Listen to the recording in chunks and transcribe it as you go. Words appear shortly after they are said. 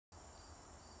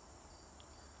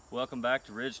Welcome back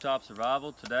to RidgeTop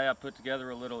Survival. Today I put together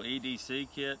a little EDC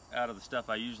kit out of the stuff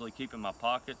I usually keep in my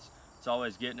pockets. It's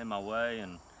always getting in my way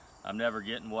and I'm never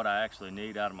getting what I actually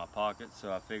need out of my pockets, so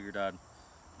I figured I'd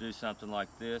do something like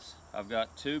this. I've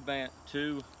got two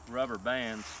rubber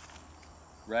bands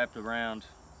wrapped around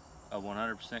a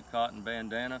 100% cotton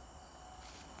bandana.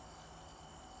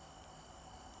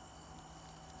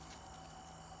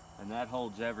 And that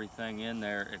holds everything in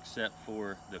there except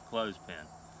for the clothespin.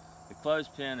 The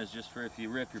clothespin is just for if you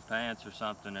rip your pants or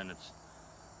something and it's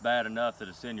bad enough that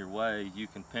it's in your way, you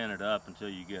can pin it up until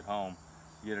you get home,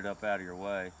 get it up out of your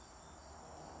way.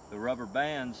 The rubber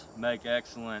bands make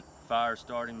excellent fire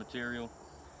starting material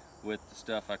with the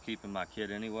stuff I keep in my kit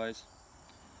anyways.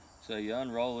 So you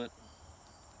unroll it,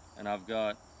 and I've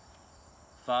got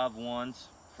 5 ones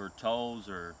for tolls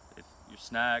or if your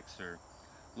snacks or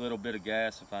a little bit of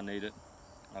gas if I need it.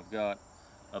 I've got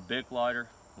a Bic lighter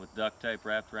with duct tape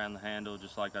wrapped around the handle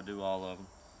just like I do all of them.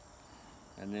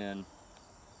 And then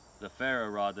the ferro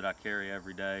rod that I carry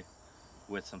every day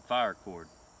with some fire cord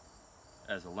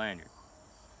as a lanyard.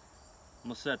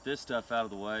 I'm going to set this stuff out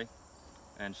of the way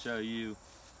and show you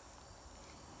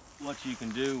what you can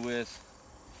do with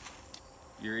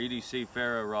your EDC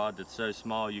ferro rod that's so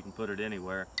small you can put it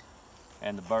anywhere,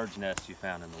 and the bird's nest you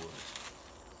found in the woods.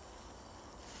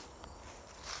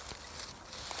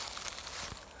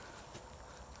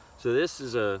 So this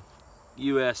is a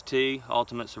UST,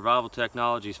 Ultimate Survival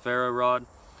Technologies ferro rod,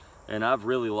 and I've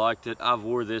really liked it. I've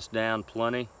wore this down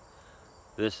plenty.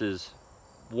 This is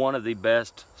one of the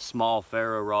best small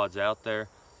ferro rods out there.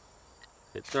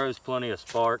 It throws plenty of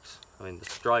sparks. I mean, the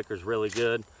striker's really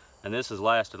good, and this has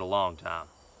lasted a long time.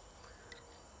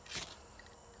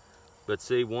 But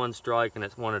see, one strike and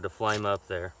it's wanted to flame up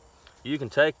there. You can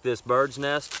take this bird's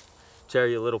nest, tear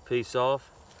you a little piece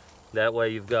off. That way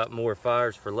you've got more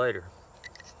fires for later.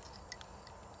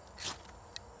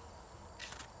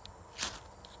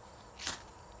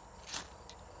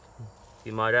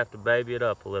 You might have to baby it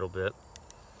up a little bit.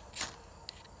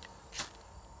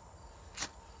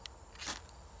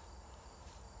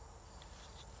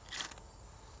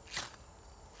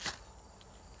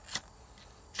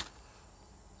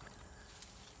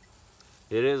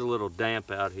 It is a little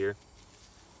damp out here,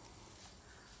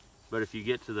 but if you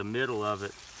get to the middle of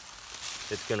it,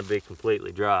 it's going to be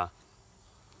completely dry.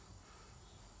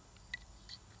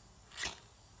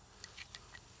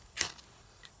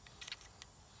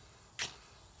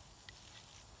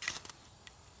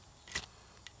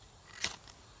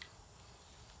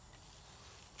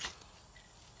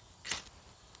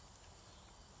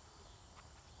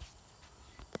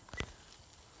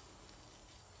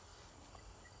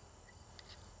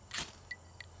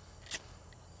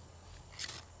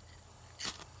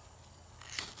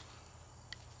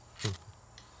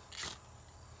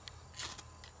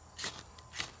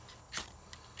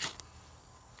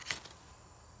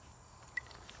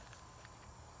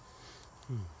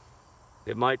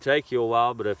 It might take you a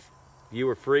while, but if you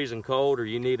were freezing cold or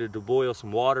you needed to boil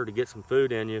some water to get some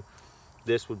food in you,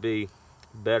 this would be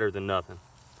better than nothing.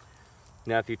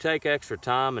 Now, if you take extra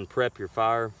time and prep your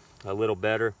fire a little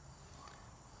better,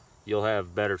 you'll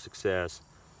have better success.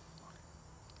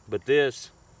 But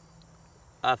this,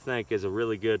 I think, is a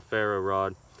really good ferro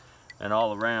rod, and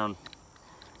all around,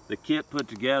 the kit put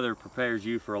together prepares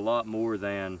you for a lot more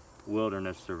than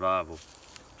wilderness survival.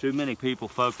 Too many people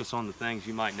focus on the things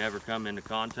you might never come into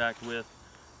contact with,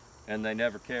 and they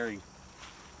never carry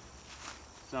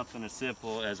something as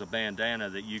simple as a bandana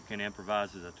that you can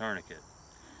improvise as a tourniquet.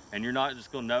 And you're not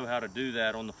just going to know how to do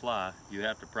that on the fly, you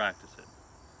have to practice it.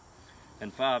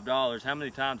 And $5, how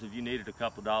many times have you needed a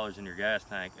couple dollars in your gas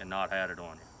tank and not had it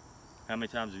on you? How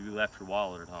many times have you left your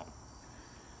wallet at home?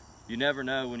 You never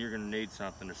know when you're going to need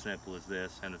something as simple as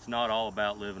this, and it's not all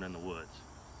about living in the woods.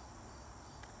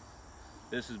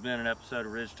 This has been an episode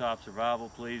of RidgeTop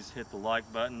Survival. Please hit the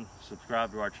like button,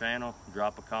 subscribe to our channel,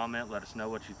 drop a comment, let us know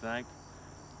what you think.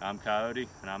 I'm Coyote,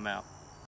 and I'm out.